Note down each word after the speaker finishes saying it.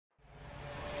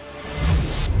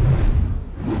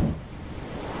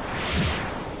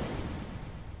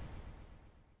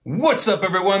What's up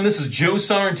everyone, this is Joe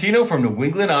Sorrentino from New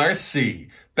England RC,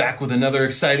 back with another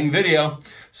exciting video.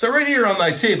 So right here on my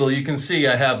table you can see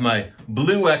I have my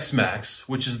Blue X Max,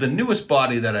 which is the newest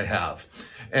body that I have.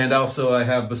 And also I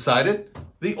have beside it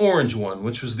the orange one,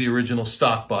 which was the original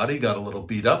stock body, got a little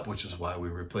beat up, which is why we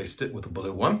replaced it with a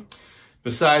blue one.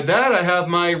 Beside that I have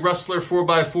my Rustler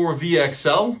 4x4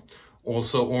 Vxl,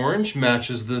 also orange,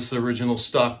 matches this original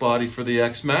stock body for the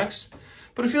X Max.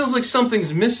 But it feels like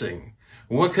something's missing.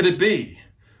 What could it be?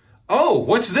 Oh,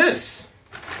 what's this?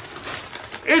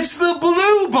 It's the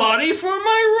blue body for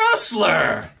my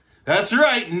Rustler. That's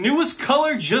right, newest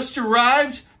color just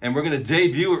arrived, and we're gonna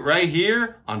debut it right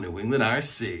here on New England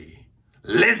RC.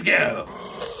 Let's go.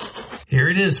 Here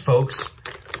it is, folks.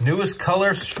 Newest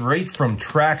color straight from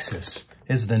Traxxas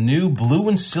is the new blue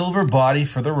and silver body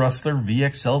for the Rustler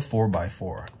Vxl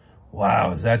 4x4.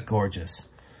 Wow, is that gorgeous.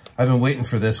 I've been waiting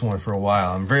for this one for a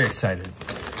while. I'm very excited.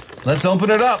 Let's open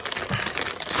it up.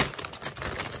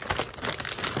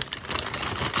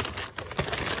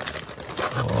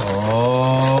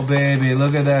 Oh, baby,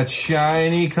 look at that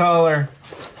shiny color.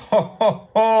 Ho, ho,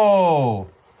 ho.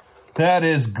 That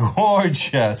is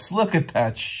gorgeous. Look at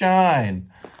that shine.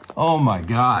 Oh my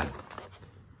God.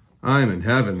 I'm in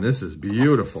heaven. This is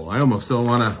beautiful. I almost don't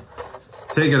want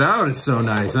to take it out. It's so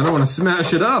nice. I don't want to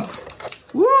smash it up.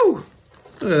 Woo!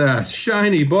 Look at that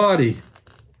shiny body.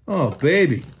 Oh,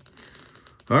 baby.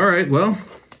 All right, well,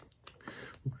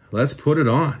 let's put it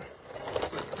on.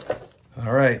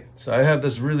 All right, so I have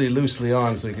this really loosely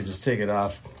on so we can just take it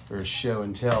off for a show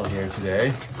and tell here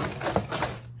today.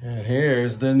 And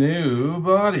here's the new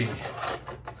body.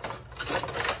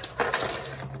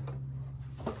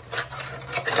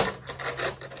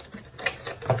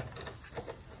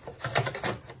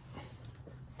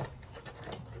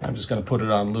 I'm just gonna put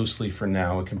it on loosely for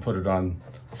now. I can put it on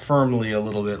firmly a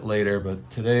little bit later, but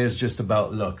today is just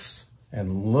about looks.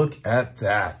 And look at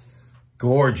that.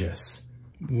 Gorgeous.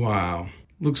 Wow.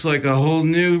 Looks like a whole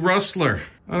new Rustler.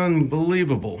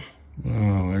 Unbelievable.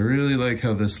 Oh, I really like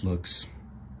how this looks.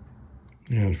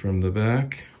 And from the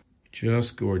back,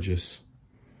 just gorgeous.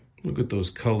 Look at those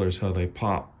colors, how they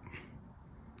pop.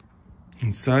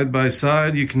 And side by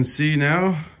side, you can see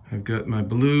now, I've got my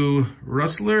blue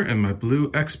Rustler and my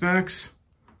blue X Max.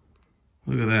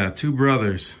 Look at that, two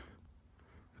brothers.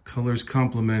 The colors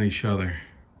complement each other.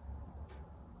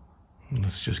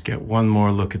 Let's just get one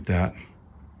more look at that.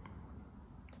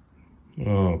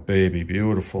 Oh, baby,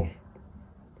 beautiful.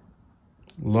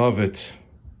 Love it.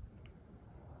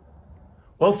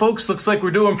 Well, folks, looks like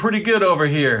we're doing pretty good over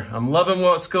here. I'm loving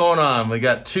what's going on. We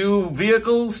got two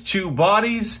vehicles, two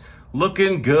bodies,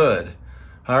 looking good.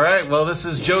 All right, well, this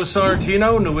is Joe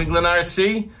Sorrentino, New England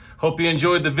RC. Hope you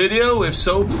enjoyed the video. If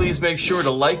so, please make sure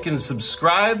to like and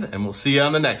subscribe, and we'll see you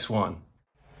on the next one.